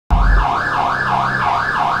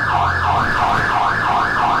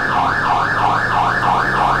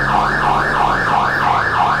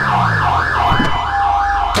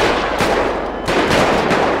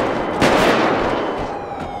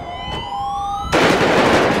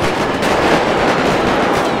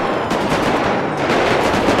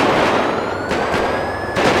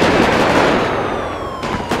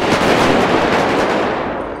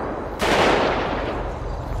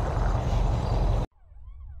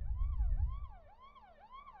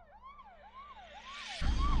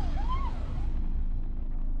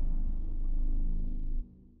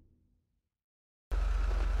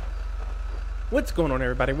What's going on,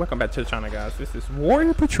 everybody? Welcome back to the channel, guys. This is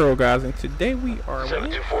Warrior Patrol, guys, and today we are from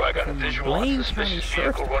Blaine County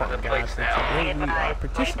Sheriff's Department, guys. And today we are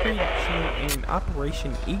participating in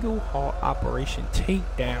Operation Eagle Hawk Operation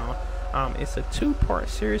Takedown. It's a two-part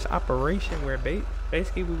serious operation where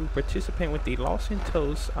basically we will participate with the Los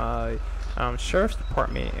Santos Sheriff's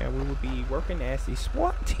Department, and we will be working as the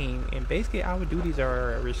SWAT team. And basically our duties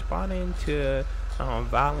are responding to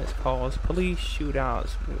violence calls, police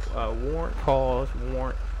shootouts, warrant calls,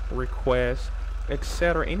 warrant requests,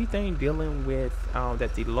 etc. Anything dealing with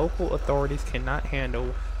that the local authorities cannot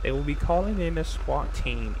handle, they will be calling in a SWAT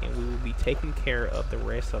team, and we will be taking care of the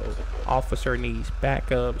rest. So officer needs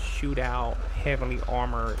backup, shootout, heavily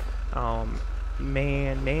armored,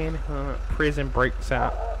 manhunt, prison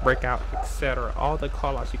breakout, etc. All the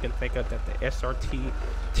call-outs you can think of that the SRT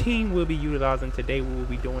team will be utilizing. Today we will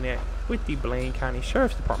be doing that with the Blaine County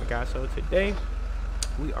Sheriff's Department, guys. So today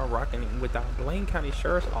we are rocking with our Blaine County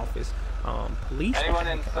Sheriff's Office police. Anyone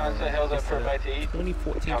in Sunset Hills up for a bite to eat?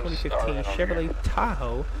 2014-2015 Chevrolet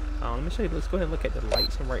Tahoe. Let me show you. Let's go ahead and look at the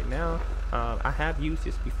lights. And right now, I have used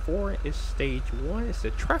this before. It's stage 1. It's the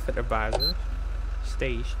traffic advisor.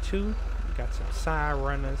 Stage 2. Got some side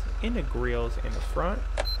runners in the grills in the front.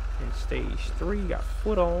 In stage 3, you got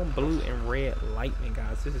foot on, blue and red lightning,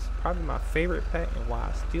 guys. This is probably my favorite pack and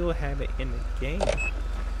why I still have it in the game.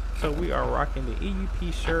 So we are rocking the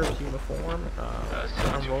EUP Sheriff's uniform.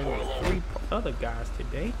 I'm rolling with 3 other guys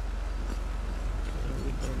today.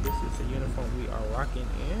 And this is the uniform we are rocking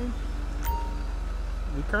in.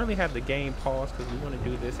 We currently have the game paused because we want to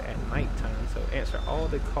do this at nighttime. So answer all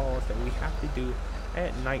the calls that we have to do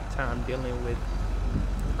at nighttime dealing with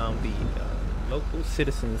the local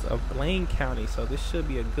citizens of Blaine County. So this should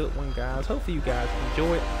be a good one, guys. Hopefully you guys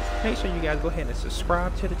enjoy it. Make sure you guys go ahead and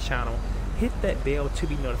subscribe to the channel. Hit that bell to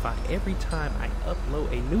be notified every time I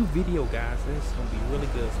upload a new video, guys. This is going to be really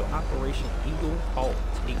good. So Operation Eagle Hawk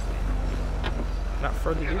Takedown. Without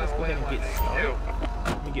further ado, let's go ahead and get started.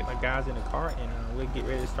 Let me get my guys in the car and we'll get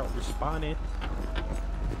ready to start responding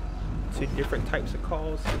to different types of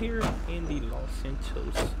calls here in the Los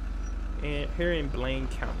Santos and here in Blaine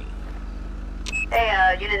County.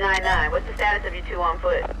 Hey, Unit 99, what's the status of you 2 on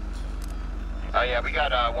foot? Oh yeah, we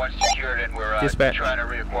got one secured and we're Dispatch. trying to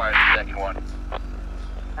reacquire the second one.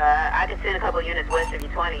 I can send a couple units west of you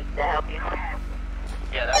 20 to help you.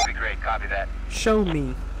 Yeah, that would be great. Copy that. Show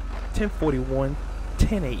me 1041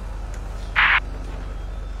 10-8.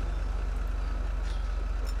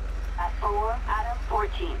 4, Adam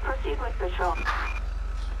 14, proceed with patrol.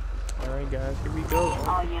 Alright guys, here we go.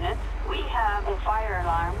 All units, we have a fire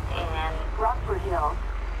alarm in Rockford Hills.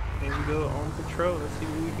 Here we go on patrol. Let's see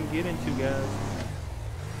what we can get into, guys.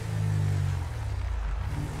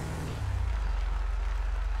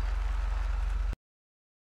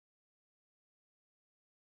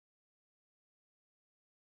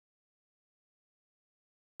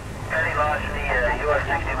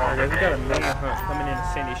 Alright, we got a manhunt coming in to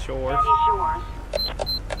Sandy Shores.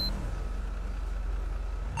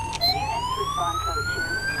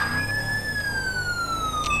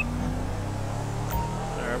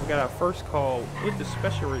 Alright, we got our first call with the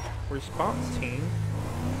special response team.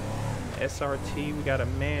 SRT, we got a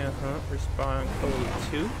manhunt, respond code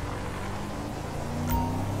 2.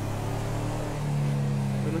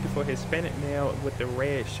 We're looking for Hispanic male with the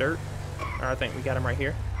red shirt. Alright, I think we got him right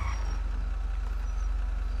here.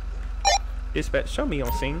 Dispatch, show me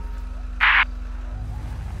on scene. 10-4,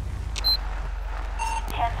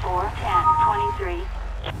 10-23.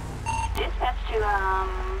 Dispatch to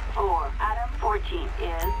 4, Adam 14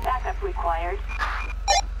 is backup required.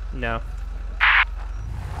 No. 10-4,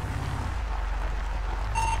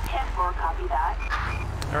 copy that.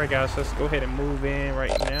 Alright guys, let's go ahead and move in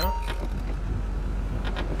right now.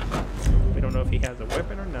 We don't know if he has a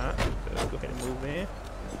weapon or not, so let's go ahead and move in.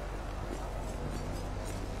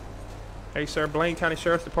 Hey sir, Blaine County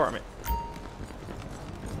Sheriff's Department.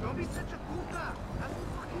 Don't be such a puta. That's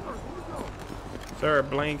fucking orgullo. Sir,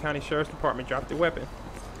 Blaine County Sheriff's Department, drop the weapon.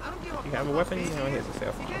 I don't give a You have a fuck, weapon? bitch. You know, here's a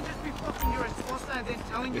cell phone. You can't just be fucking your esposa and then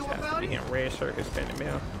telling This you has to about be it. him. Red shirt, Hispanic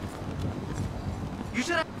male. You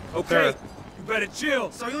should have. Okay, Sir. you better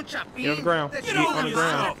chill. Soy un chapín. Get on the ground. That's Get you, on the you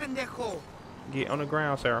ground. pendejo. Get on the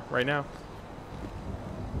ground, sir, right now.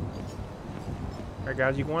 Alright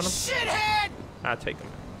guys, you want him? Shithead! I'll take him.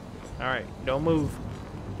 Alright, don't move.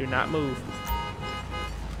 Do not move.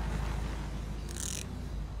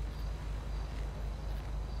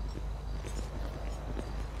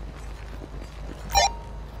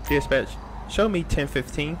 Dispatch, show me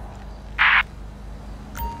 1015.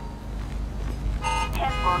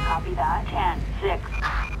 10-4, copy that. 10-6.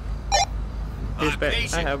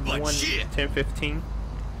 Dispatch, I have 1-10-15.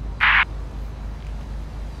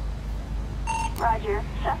 Roger.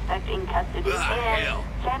 Suspect in custody in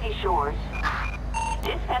Sandy Shores.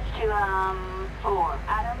 Dispatch to 4.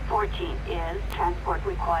 Adam 14 is transport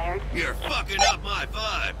required. You're fucking up my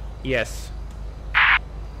vibe. Yes.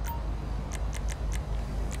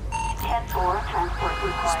 10-4, transport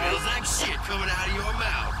required. Smells like shit coming out of your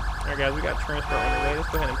mouth. Alright guys, we got transfer on the way. Let's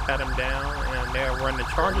go ahead and pat him down, and they'll run the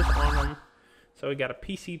charges on him. So we got a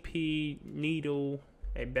PCP, needle,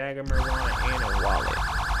 a bag of marijuana, and a wallet.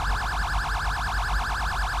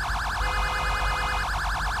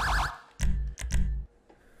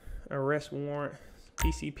 Arrest warrant,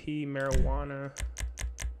 PCP, marijuana.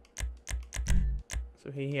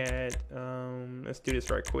 So he had, let's do this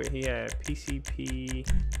right quick. He had PCP,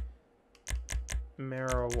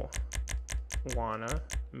 marijuana.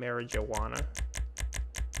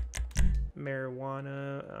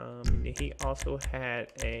 He also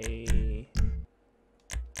had a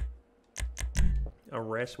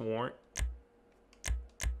arrest warrant.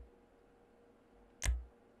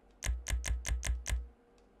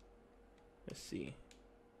 Let's see.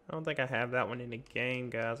 I don't think I have that one in the game,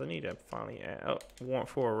 guys. I need to finally add warrant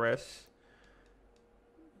for arrest.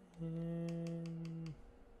 And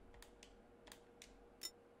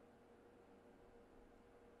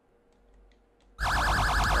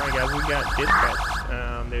alright guys, we got dispatch.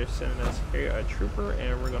 They're sending us here a trooper,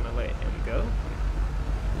 and we're gonna let him go.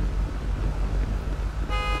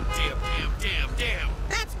 Damn.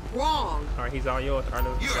 That's wrong. Alright, he's all yours.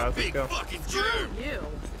 Alright, You're a guys, let's big go. fucking germ. You.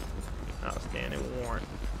 Outstanding warrant.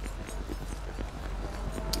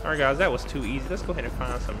 Alright guys, that was too easy. Let's go ahead and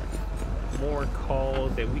find some more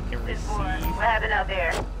calls that we can receive. What happened out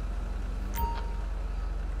there?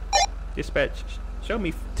 Dispatch, show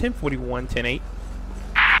me 1041, 10-8.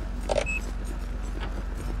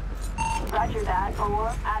 Roger that.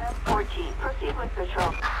 4. Adam 14. Proceed with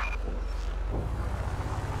patrol.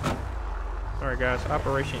 Alright guys,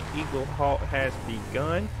 Operation Eagle Halt has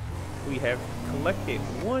begun. We have collected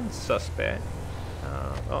one suspect.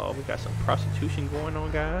 Uh-oh, we got some prostitution going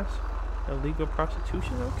on, guys. Illegal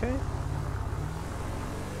prostitution, okay.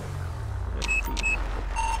 Let's see.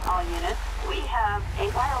 All units, we have a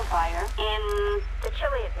wildfire in the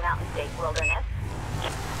Chilean Mountain State Wilderness.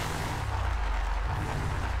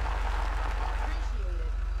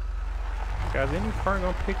 Guys, any car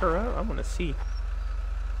gonna pick her up? I wanna see.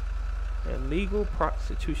 Illegal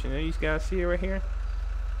prostitution. These guys see it right here?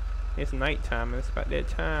 It's nighttime, and it's about that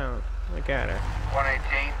time. I got her.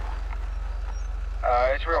 118.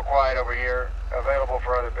 It's real quiet over here. Available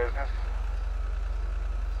for other business.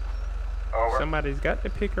 Over. Somebody's got to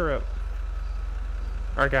pick her up.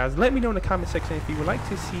 Alright guys, let me know in the comment section if you would like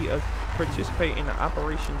to see us participate in the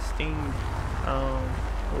Operation Sting,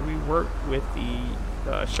 where we work with the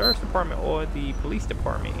Sheriff's Department or the Police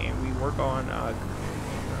Department, and we work on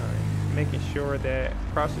making sure that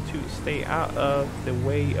prostitutes stay out of the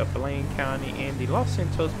way of Blaine County and the Los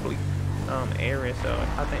Santos police area. So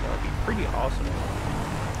I think that would be pretty awesome.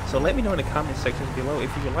 So let me know in the comment sections below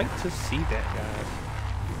if you would like to see that, guys.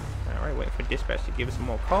 Alright, waiting for dispatch to give us some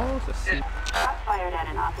more calls. Let's see. Shots fired at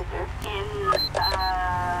an officer in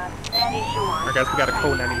Sandy Shores. Alright guys, we got a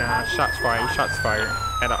code 99. Shots fired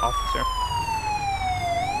at an officer.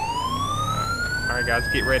 Alright guys,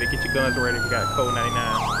 get ready, get your guns ready. We got code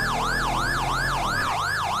 99.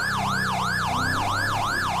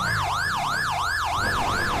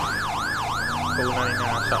 Code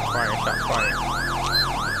 99, shots fired.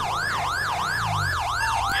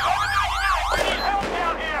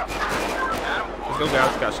 Let's go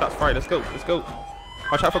guys, got shots fired, let's go.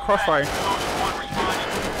 Watch out for crossfire.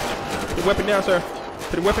 Put the weapon down, sir.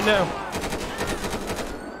 Put the weapon down.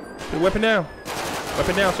 Weapon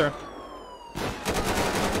down, sir.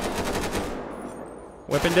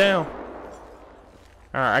 Weapon down.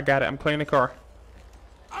 Alright, I got it. I'm clearing the car.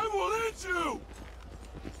 I will hit you.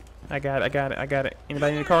 I got it.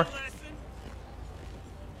 Anybody in the car?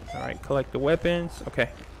 Alright, collect the weapons. Okay.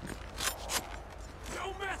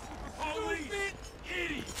 Don't mess with the police,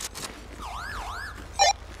 idiot.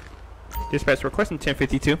 Dispatch requesting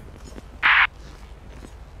 1052.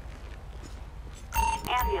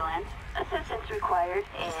 Ambulance. Assistance required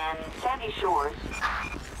in Sandy Shores.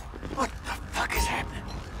 What the fuck is happening?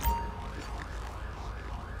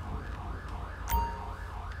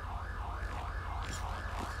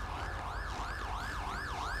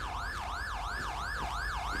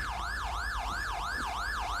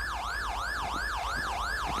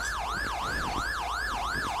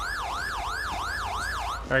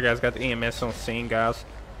 Alright guys, got the EMS on scene, guys.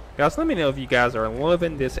 Guys, let me know if you guys are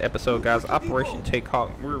loving this episode, guys. Operation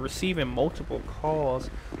Takeoff. We're receiving multiple calls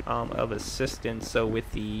of assistance. So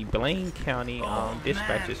with the Blaine County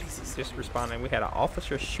dispatches just responding, we had an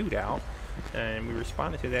officer shootout, and we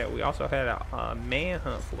responded to that. We also had a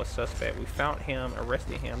manhunt for a suspect. We found him,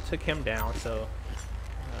 arrested him, took him down. So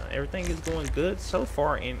everything is going good so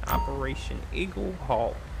far in Operation Eagle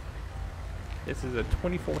Hawk. This is a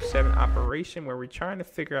 24/7 operation where we're trying to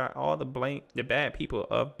figure out all the bad people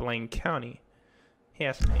of Blaine County. He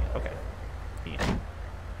has some, okay. Yeah.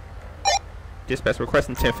 Dispatch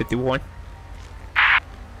requesting 1051.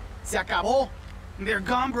 Se acabó. They're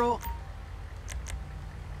gone, bro.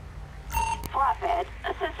 Flatbed,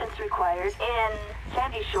 assistance required in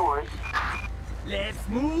Sandy Shores. Let's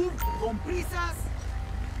move. Con prisas.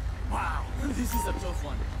 Wow, this is a tough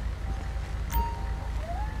one.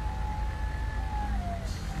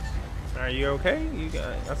 Are you okay?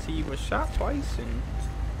 I see you was shot twice, and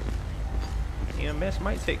EMS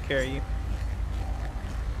might take care of you.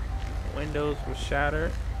 Windows was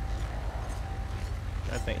shattered.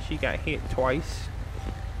 I think she got hit twice.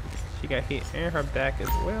 She got hit in her back as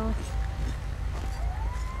well.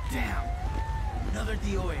 Damn. Another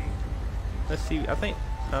DOA. Let's see. I think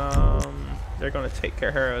they're gonna take care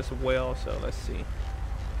of her as well. So let's see.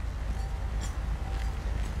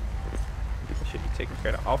 Should be taking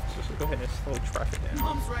care of the officers, so go ahead and slow traffic down.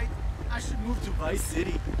 Mom's right. I should move to Vice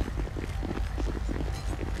City.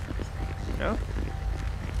 No?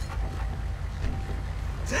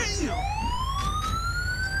 Damn!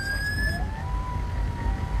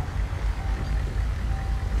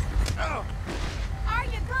 Are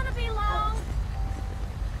you gonna be long?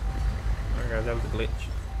 Alright guys, that was a glitch.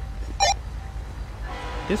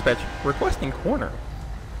 Dispatch, requesting corner.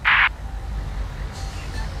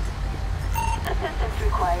 Assistance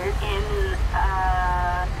required in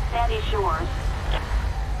Sandy Shores.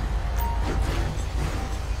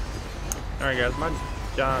 Alright guys, my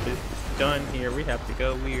job is done here. We have to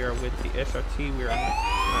go. We are with the SRT. We are on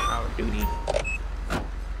our duty.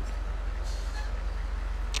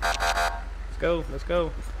 Let's go. Let's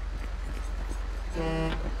go.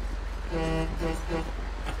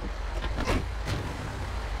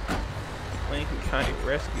 Lincoln County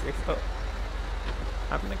Rescue. Oh.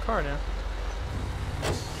 Hop in the car now.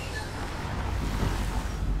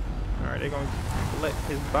 Alright, they're going to collect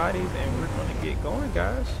his bodies and we're going to get going,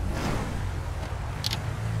 guys.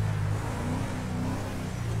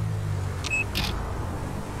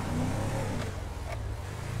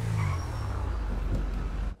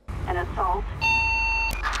 An assault.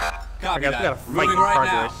 Copy that. We got a fight in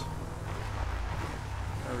progress.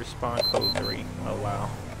 Respond code 3. Oh wow.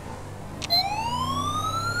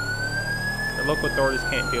 The local authorities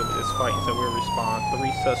can't deal with this fight, so we'll respond.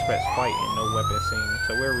 3 suspects fighting, no weapon seen.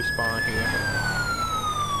 So we'll respond here.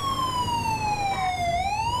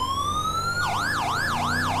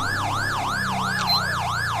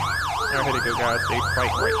 Alright, here they go, guys. They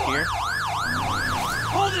fight right here.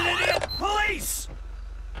 Hold it, idiot! Police!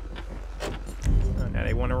 Oh, now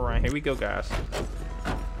they want to run. Here we go, guys.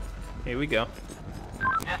 Here we go.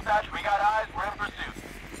 Dispatch, we got eyes. We're in pursuit.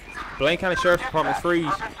 Blaine County Sheriff's Department, freeze.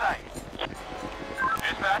 Dispatch,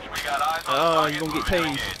 we got eyes on Oh, you're gonna get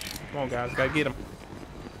tased. Come on, guys. Gotta get him.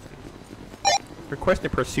 Requesting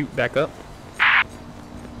pursuit back up.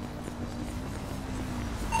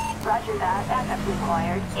 Roger that. Backup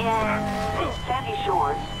required in Sandy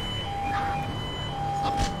Shores.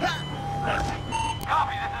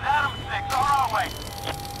 Copy, this is Adam 6, on our way.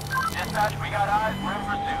 Dispatch, we got eyes. We're in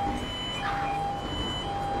pursuit.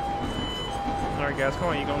 Alright guys, come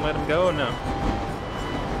on, you gonna let him go or no?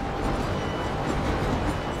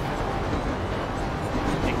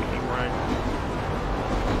 Making me run.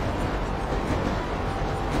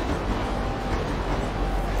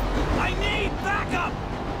 I need backup!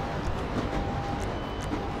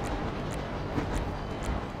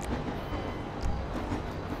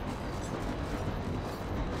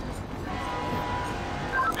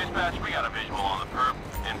 Dispatch, we got a visual on the perp.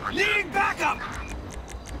 In pursuit. Needing backup!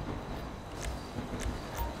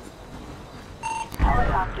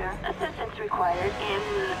 Helicopter. Assistance required in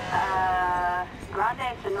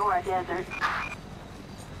Grande Sonora Desert.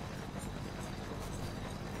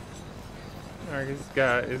 Alright, this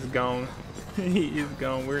guy is gone. He is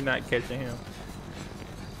gone. We're not catching him.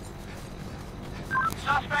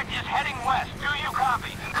 Suspect is heading west. Do you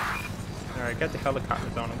copy? Alright, got the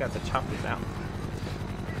helicopters on him. Got the choppers out.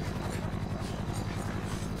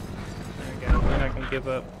 Alright guys, we're not gonna give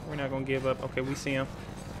up. We're not gonna give up. Okay, we see him.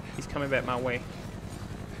 He's coming back my way.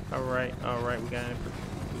 Alright, we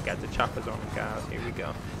got the choppers on him, guys. Here we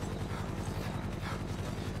go.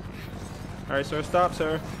 Alright, sir, stop,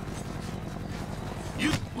 sir.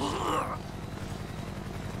 You.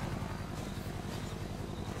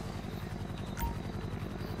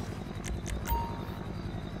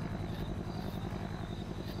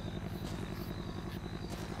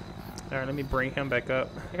 Alright, let me bring him back up.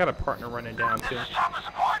 I got a partner running down too. This is chopper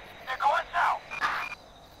support. They're going south.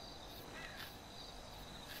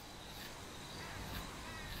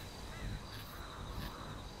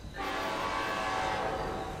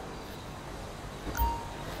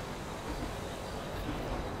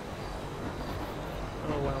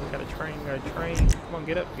 Oh wow, we got a train, Come on,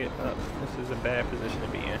 get up, get up. This is a bad position to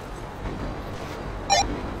be in.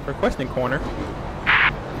 Requesting corner.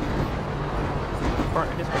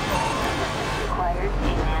 Partner dispatch. Required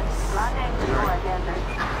and rendezvous or desert.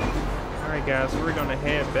 Alright guys, so we're gonna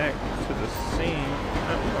head back to the scene.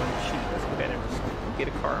 We're gonna cheat. Let's go ahead and get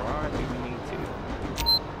a car. Why do we need to?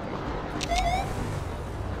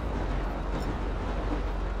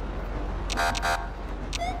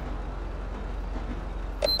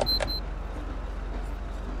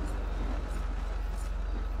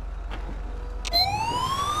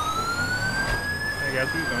 Alright guys,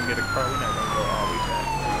 we're gonna get a car. We're not gonna go all the way back.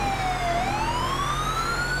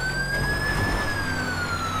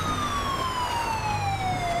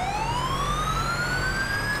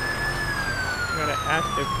 Got an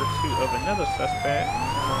active pursuit of another suspect.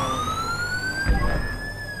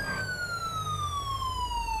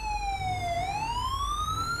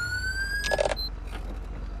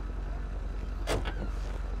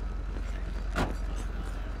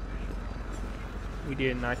 We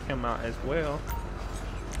did knock him out as well.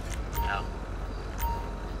 No.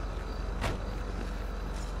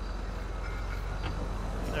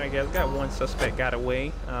 Alright guys, got one suspect got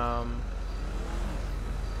away.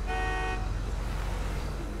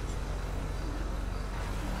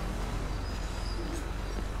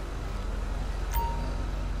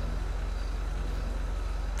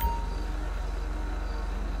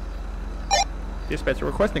 Dispatcher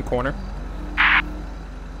requesting corner.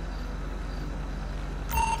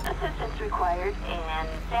 Assistance required in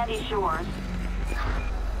Sandy Shores.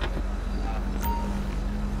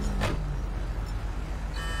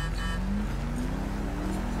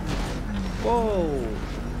 Whoa!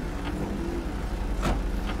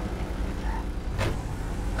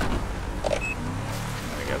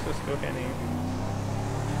 I guess let's go ahead and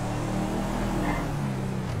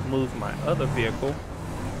move my other vehicle.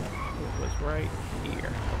 It was right here.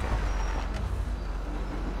 Okay.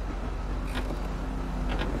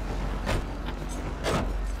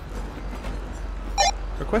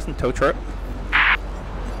 Requesting tow truck.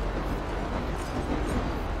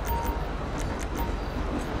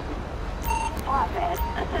 Flatbed.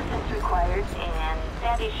 Assistance required in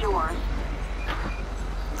Sandy Shores.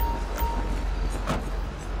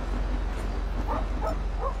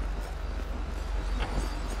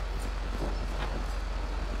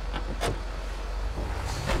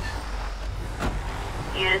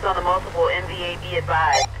 Units on the multiple MVA be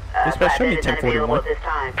advised. Dispatch, show me Flatbed is unavailable 1041. at this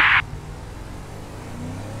time.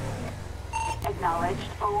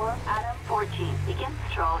 Acknowledged for Adam 14. Begin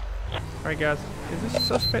patrol. Alright guys, is this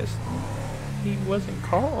suspect, he wasn't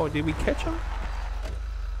caught or did we catch him?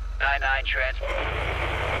 9-9 transfer.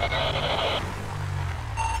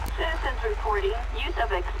 Citizens reporting use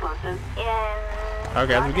of explosives in... Alright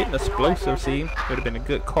guys, we're getting explosives, see? Would have been a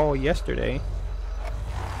good call yesterday.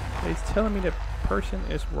 He's telling me the person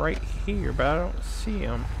is right here, but I don't see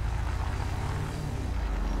him.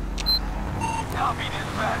 Copy,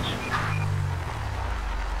 dispatch.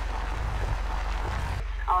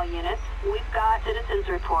 All units, we've got citizens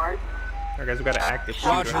report. Alright guys, we got an active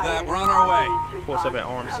Roger shooter. that, we're on our way. Reports of an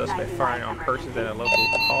armed suspect firing on persons at a local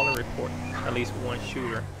caller report. At least one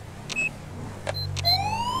shooter.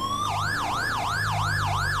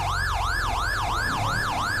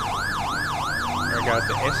 Alright guys,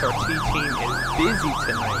 the SRT team is busy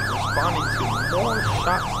tonight responding to more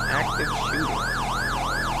shots active shooting.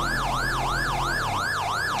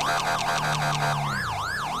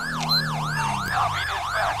 Copy,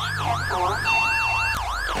 dispatch.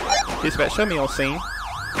 10-4. Dispatch, show me on scene.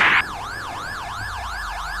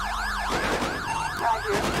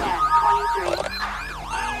 Roger, 10-23.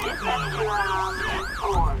 Dispatch to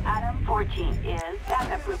 4. Adam 14 is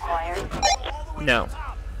backup required. No.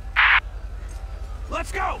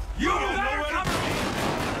 Let's go! You better cover me!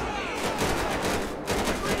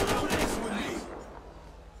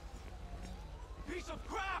 Piece of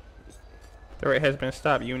crap! Threat has been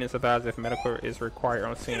stopped. Units advised if medical is required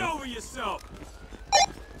on scene. Get over yourself!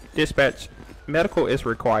 Dispatch, medical is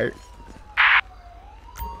required.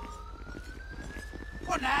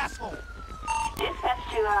 What an asshole! Dispatch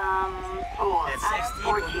to 4. Adam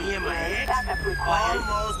 14 is backup required.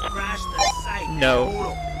 Almost crashed the site.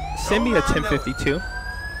 No. Send me a 1052.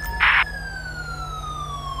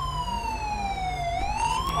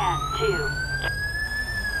 10-2.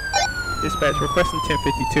 Dispatch requesting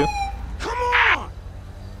 1052. Come on!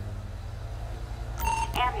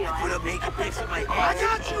 Ambulance. Put a make a fix of my head. I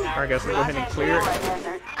got you! Alright guys, let's go ahead and clear it.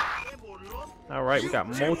 Desert. Alright, we got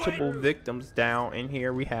multiple victims down in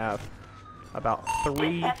here. We have about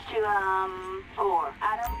 3. Dispatch to 4.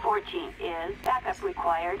 Adam 14 is backup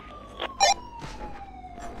required.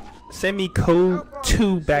 Send me code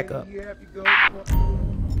 2 backup. You have to go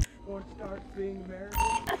or start being married.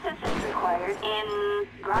 Assistance required in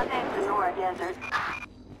Grande Sonora Desert.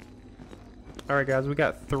 Alright guys, we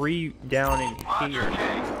got 3 down in Roger, here.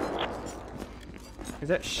 Jake. Is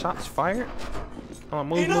that shots fired? Oh,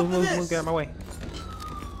 move, get out of my way.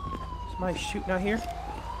 Somebody shooting out here?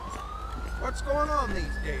 What's going on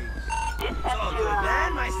these days? Dispatch all to good,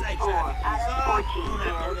 man. My site 4. traffic is Adam up.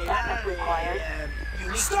 14 is backup required.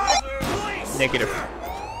 Stop! Negative.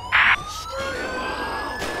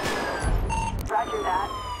 Roger that.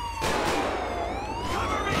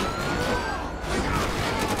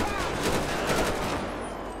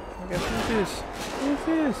 I guess who's this? Who's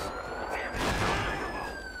this?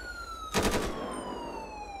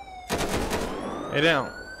 Hey down.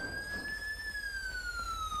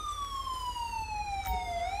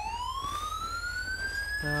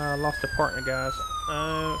 I lost a partner, guys.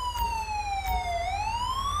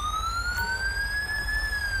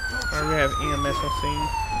 Alright, we have EMS on scene.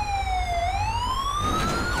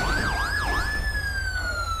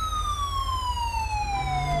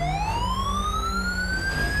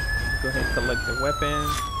 Go ahead and collect the weapon.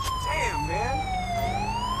 Damn, man.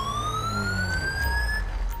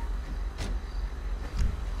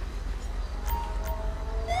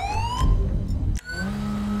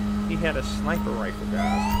 He had a sniper rifle,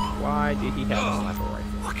 guys. Why did he have a sniper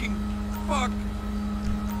rifle? Fucking fuck.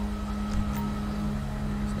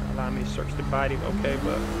 It's not allowing me to search the body, okay,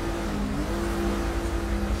 but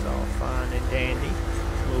it's all fine and dandy.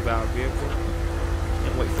 Let's move our vehicle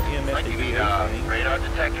and wait for EMS Like to you do mean their thing. radar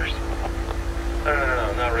detectors?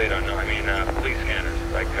 No, not radar, no. I mean police scanners.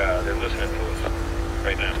 Like they're listening to us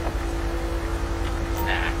right now.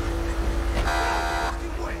 Nah.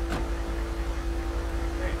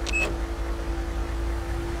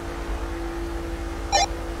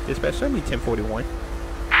 Dispatch, send me 1041.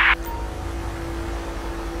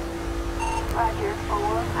 Roger 4.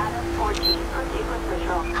 Adam 14. Proceed with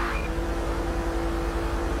patrol.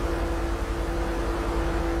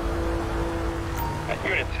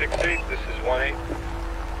 Unit 6-8, this is 1-8.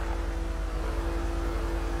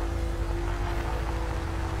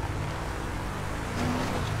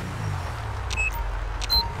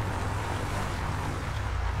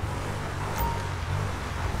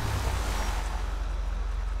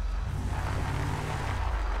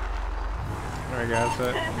 Alright guys,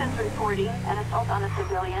 Citizens reporting an assault on a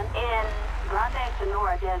civilian in Grande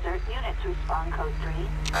Sonora Desert. Units respond code 3.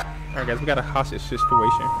 alright guys, we got a hostage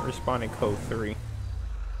situation. Responding code 3.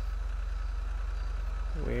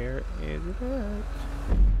 Where is it at?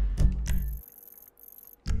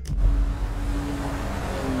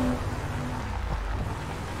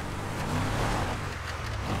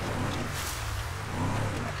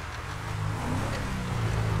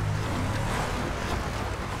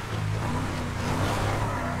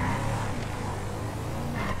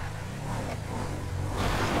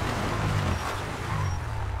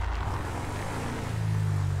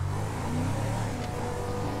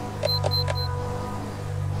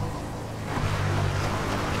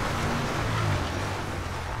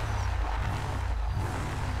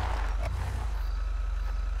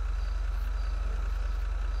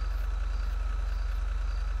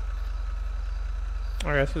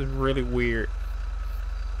 Alright, this is really weird.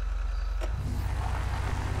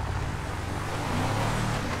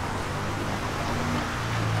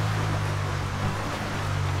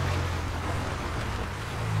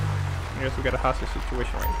 I guess we got a hostage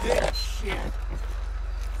situation right there.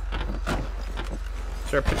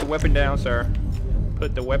 Sir, put the weapon down, sir.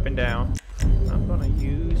 Put the weapon down. I'm gonna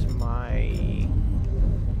use my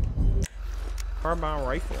carbine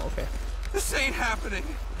rifle. Okay. This ain't happening.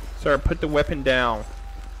 Sir, put the weapon down.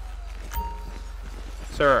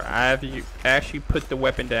 Sir, I have you asked you put the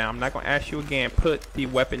weapon down. I'm not gonna ask you again. Put the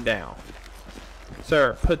weapon down.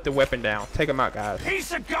 Sir, put the weapon down. Take him out, guys.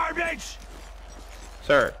 Piece of garbage.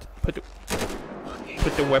 Sir, put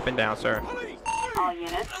the weapon down, sir. All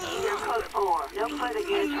units, clear code 4. No further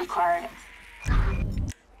units required.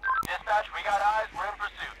 Dispatch, we got eyes. We're in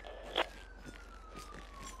pursuit.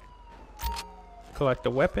 collect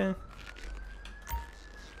the weapon.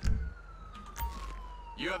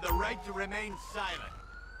 You have the right to remain silent.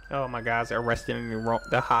 Oh my God, they're arresting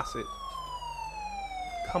the hostage.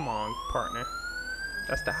 Come on, partner.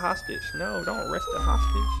 That's the hostage. No, don't arrest the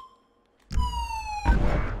hostage.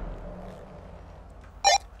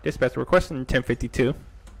 Dispatch requesting 1052.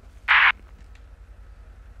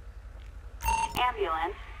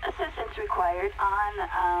 Ambulance. Assistance required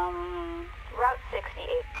on Route 68.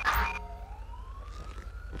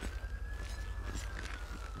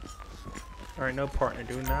 Alright, no partner,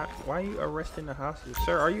 do not. Why are you arresting the hostage?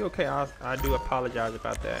 Sir, are you okay? I do apologize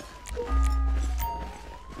about that.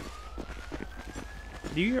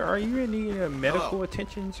 Are you in need of medical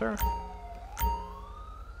attention, sir?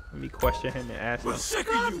 Let me question him and ask him. Sick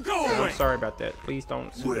of you. Go I'm away. sorry about that. Please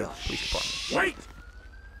don't sue the police department. Wait.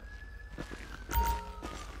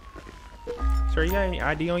 Sir, you got any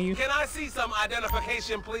ID on you? Can I see some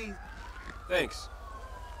identification, please? Thanks.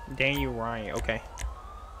 Daniel Ryan, okay.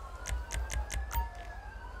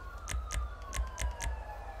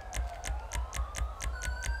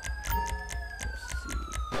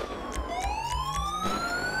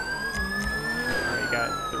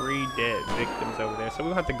 Dead victims over there, so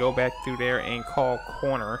we'll have to go back through there and call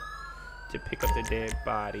corner to pick up the dead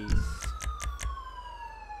bodies.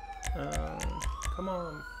 Come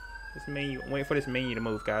on, this menu. Wait for this menu to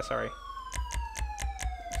move, guys. Sorry.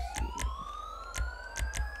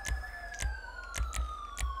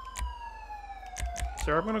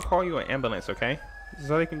 Sir, I'm gonna call you an ambulance, okay?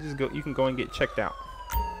 So they can just go. You can go and get checked out.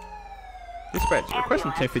 Dispatch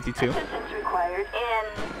requesting 1052. Assistance required in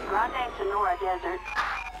Grande Sonora Desert.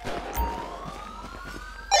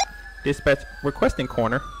 Dispatch requesting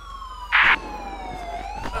corner.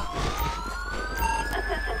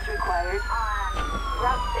 Assistance required on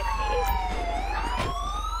Route 68.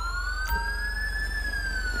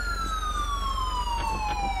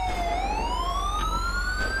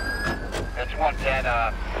 That's 110,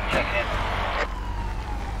 checking in.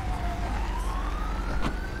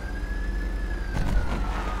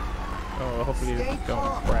 Oh, hopefully this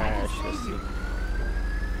don't crash. Let's see.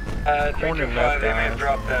 Corner 325, left, they may have guys.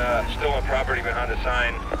 dropped stolen property behind a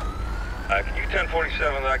sign. Can you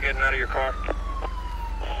 1047 without getting out of your car? No,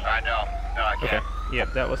 I can't. Okay.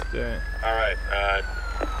 Yep, that was the. All right.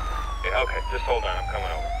 Yeah, okay, just hold on. I'm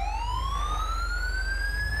coming over.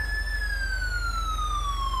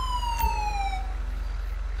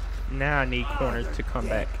 Now I need corners to come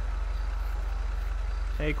back.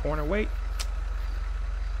 Hey, corner, wait.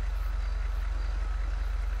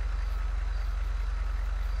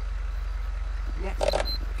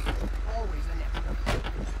 Always a next.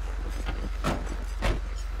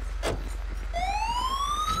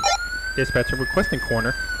 Dispatcher requesting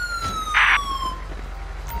corner.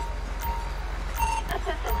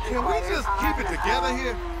 Can we just keep it together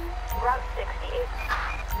here? Route 68.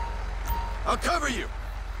 I'll cover you.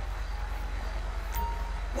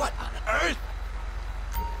 What on earth?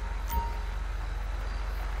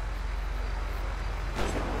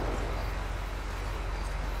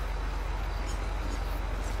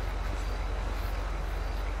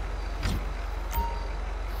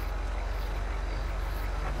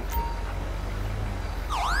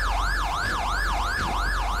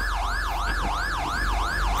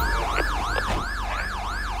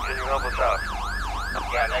 Can you help us out?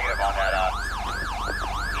 Yeah, negative on that.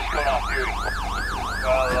 Just going off duty.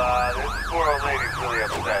 Well, this poor old lady's really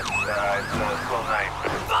upset. It's a slow night.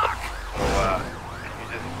 Fuck! So, you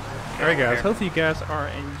just... Alright guys, hopefully you guys are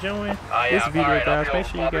enjoying this video, alright, guys. I'll Make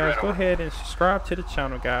sure you be guys right go over. ahead and subscribe to the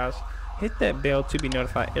channel, guys. Hit that bell to be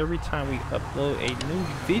notified every time we upload a new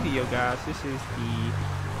video, guys. This is the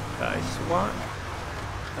SWAT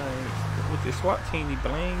with the SWAT team, the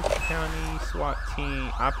Blaine County SWAT team,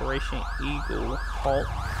 Operation Eagle Halt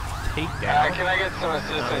Takedown. Can I get some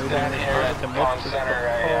assistance We're down gonna here start at with the the Palm multiple Center?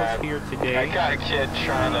 calls here today. I got a kid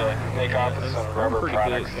trying to make off with It's some going rubber pretty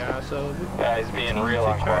products. good, guys. So He's being continue real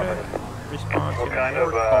to try to uncooperative. respond to What kind more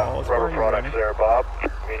of calls. Where are rubber you products running? there, Bob? You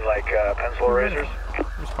mean like pencil erasers?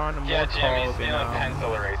 Respond to more Yeah, Jimmy, calls he's stealing and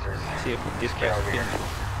pencil erasers. see if dispatch here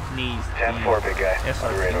needs 10-4, big guy.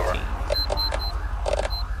 I'll be right over.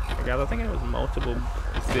 Hey guys, I think it was multiple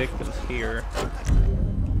victims here.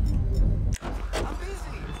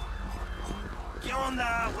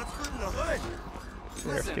 What's good in the hood?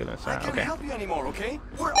 They're still I inside. can't Okay. help you anymore, okay?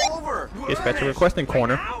 We're over. Dispatcher requesting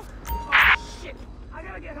corner. Oh, shit. I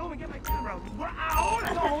gotta get home and get my camera. We're out.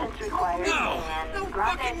 Assistance required No, no in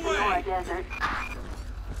Grande fucking Sonora way. Desert.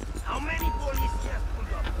 How many policías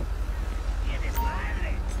pulled up? Tienes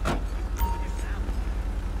madre.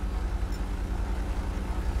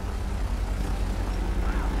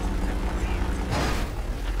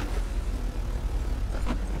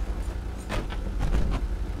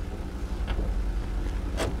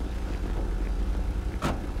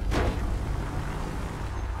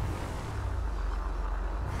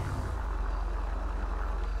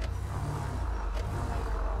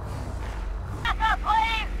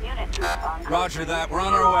 Roger that. We're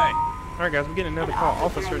on our way. Alright guys, we're getting another call.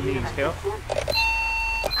 Officer needs help.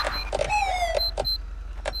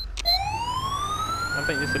 I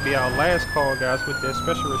think this will be our last call, guys, with the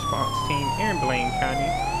special response team in Blaine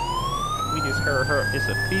County. We just heard her. It's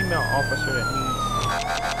a female officer that needs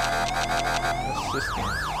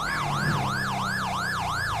assistance.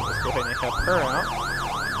 Let's go ahead and help her out.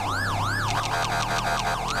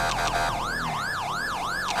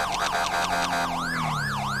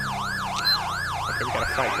 Okay, we got a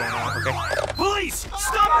fight going on. Okay. Police!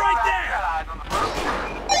 Stop right there!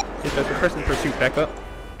 Is that the person in pursuit? Back up.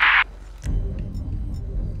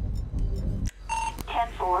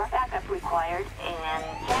 10-4, backup required, and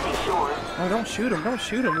Sandy Shores. Oh, don't shoot him. Don't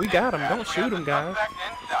shoot him. We got him. Don't shoot him, guys.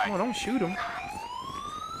 Come on, don't shoot him.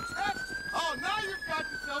 Oh, now you've got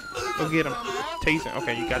yourself. Go get him. Tasing.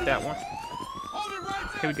 Okay, you got that one.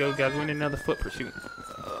 Here we go, guys. We're in another foot pursuit.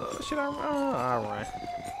 Should I run? I'll run.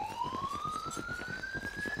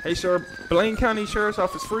 Hey, sir. Blaine County Sheriff's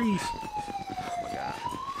Office, freeze. Oh, my God.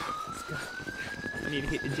 I need to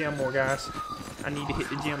hit the gym more, guys. I need to hit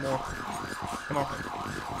the gym more. Come on.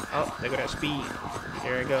 Oh, there go that speed.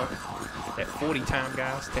 There we go. That 40 time,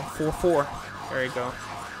 guys. That 4-4. There we go.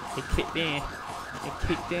 It kicked in. It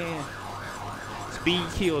kicked in. Speed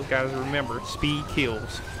kills, guys. Remember, speed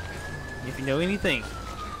kills. If you know anything,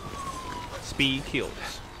 speed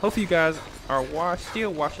kills. Hopefully you guys are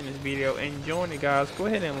still watching this video, enjoying it, guys. Go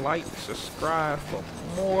ahead and like, subscribe for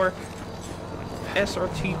more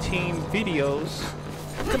SRT team videos.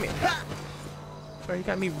 Come here. Sorry, you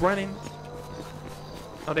got me running.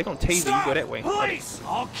 Oh, they're gonna tase you. You go that way. Police!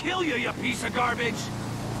 I'll kill you, you piece of garbage!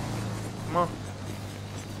 Come on.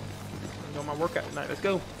 I'm doing my workout tonight. Let's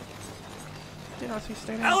go. Did I see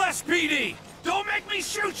stay down? LSPD! Don't make me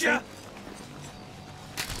shoot you!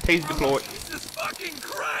 Tase deployed. Jesus fucking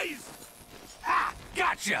Christ! Ah,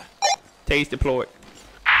 gotcha! Tase deployed.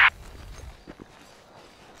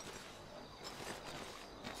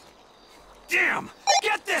 Damn!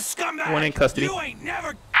 Get this scumbag! One in custody. You ain't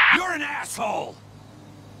never... You're an asshole!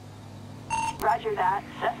 Roger that.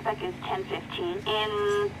 Suspect is 1015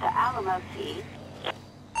 in the Alamo Sea.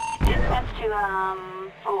 Dispatch to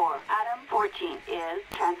 4. Adam 14 is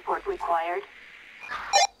transport required.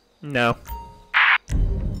 No.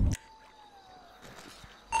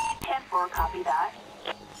 10-4, copy that.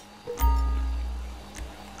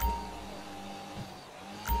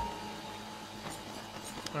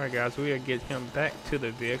 Alright, guys, we gotta get him back to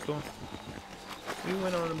the vehicle. We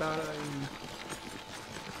went on about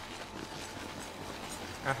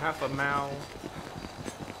a half a mile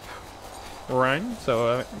run,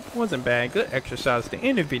 so it wasn't bad. Good exercise to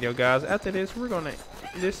end the video, guys. After this,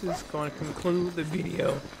 this is going to conclude the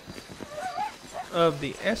video of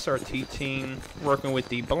the SRT team working with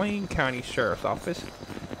the Blaine County Sheriff's Office.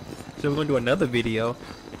 So we're going to do another video.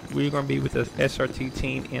 We're going to be with the SRT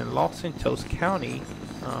team in Los Santos County,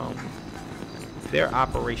 their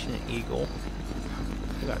Operation Eagle.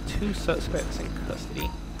 We got 2 suspects in custody.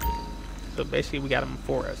 So basically we got them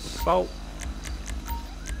for assault.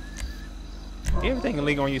 Everything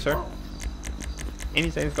illegal on you, sir.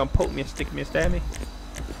 Anything that's gonna poke me and stick me and stab me.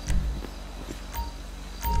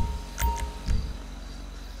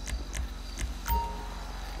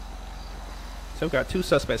 So we got 2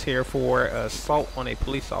 suspects here for assault on a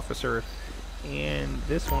police officer, and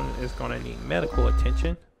this one is gonna need medical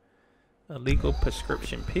attention. Illegal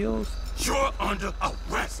prescription pills. You're under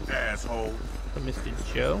arrest, asshole! For Mr.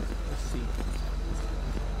 Joe. Let's see.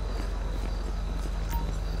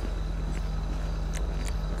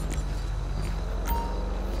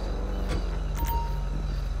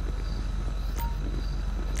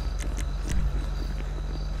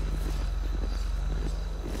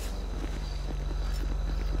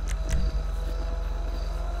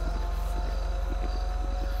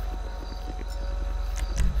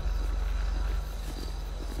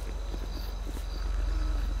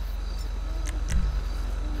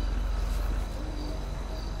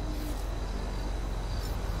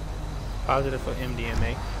 Positive for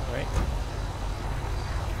MDMA, right?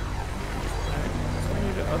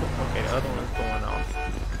 The other one's going off.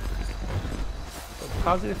 So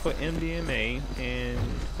positive for MDMA, and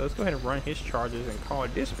so let's go ahead and run his charges and call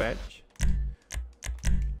dispatch.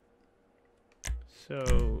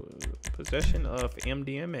 So possession of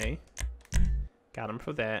MDMA, got him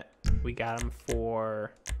for that. We got him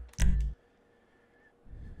for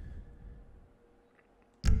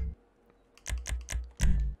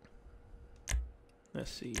let's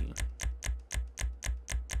see.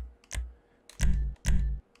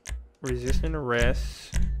 Resisting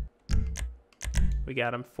arrest. We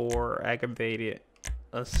got him for aggravated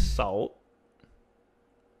assault.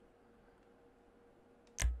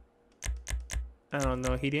 I don't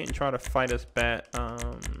know. He didn't try to fight us back.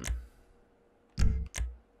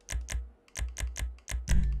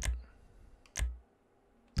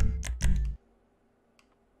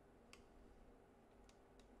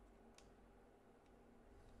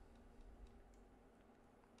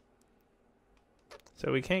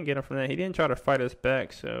 So we can't get him from that. He didn't try to fight us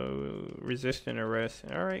back, so resisting arrest.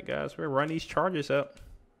 All right, guys, we're running these charges up.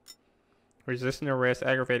 Resisting arrest,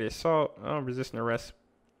 aggravated assault, resisting arrest.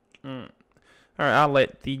 All right, I'll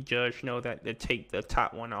let the judge know that to take the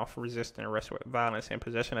top one off, resisting arrest with violence and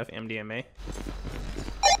possession of MDMA.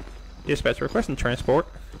 Dispatch requesting transport.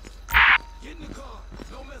 Get in the car.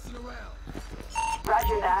 No messing around.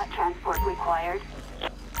 Roger that. Transport required.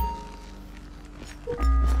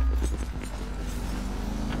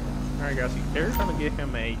 Alright guys, they're gonna give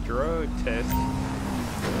him a drug test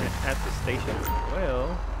at the station as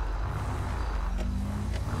well.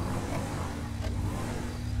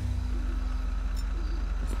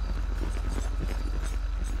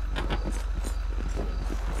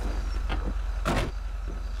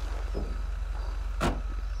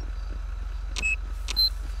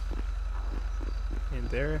 And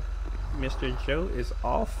there, Mr. Joe is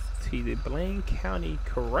off to the Blaine County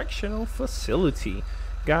Correctional Facility.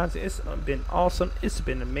 Guys, it's been awesome. It's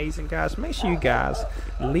been amazing, guys. Make sure you guys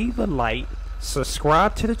leave a like,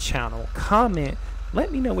 subscribe to the channel, comment.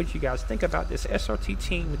 Let me know what you guys think about this SRT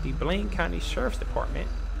team with the Blaine County Sheriff's Department.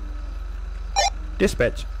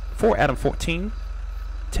 Dispatch for Adam 14,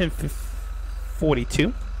 1042.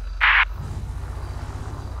 10-4,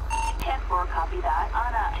 copy that.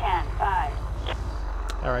 On a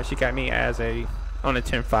 10-5. All right, she got me as on a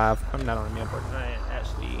 10-5. I'm not on a member. I am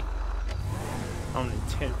actually on the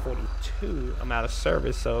 1042. I'm out of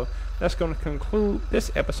service, so that's going to conclude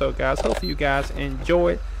this episode, guys. Hopefully you guys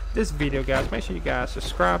enjoyed this video, guys. Make sure you guys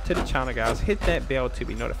subscribe to the channel, guys. Hit that bell to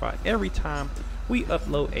be notified every time we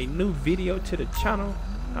upload a new video to the channel.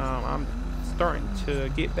 I'm starting to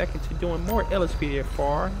get back into doing more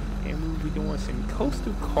Lspdfr, and we'll be doing some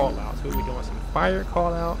Coastal Callouts. We'll be doing some fire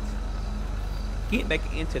callouts. Get back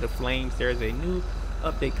into the flames. There's a new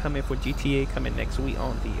update coming for GTA coming next week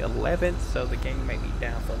on the 11th, so the game may be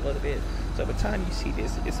down for a little bit. So by the time you see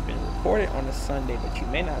this, it's been recorded on a Sunday, but you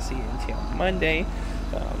may not see it until Monday.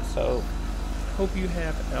 So hope you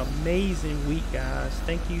have an amazing week, guys.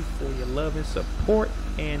 Thank you for your love and support,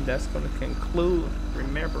 and that's going to conclude.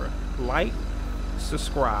 Remember, like,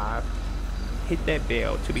 subscribe, hit that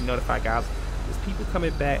bell to be notified, guys. There's people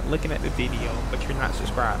coming back looking at the video, but you're not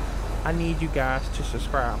subscribed. I need you guys to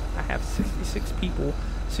subscribe. I have 66 people,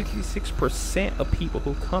 66% of people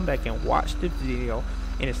who come back and watch the video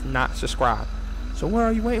and it's not subscribed. So what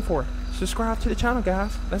are you waiting for? Subscribe to the channel,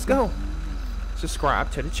 guys. Let's go. Subscribe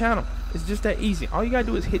to the channel. It's just that easy. All you gotta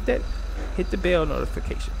do is hit the bell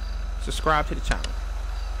notification. Subscribe to the channel.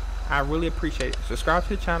 I really appreciate it. Subscribe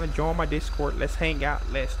to the channel. Join my Discord. Let's hang out.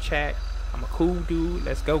 Let's chat. I'm a cool dude.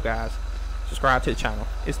 Let's go, guys. Subscribe to the channel.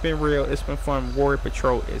 It's been real. It's been fun. Warrior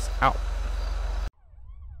Patrol is out.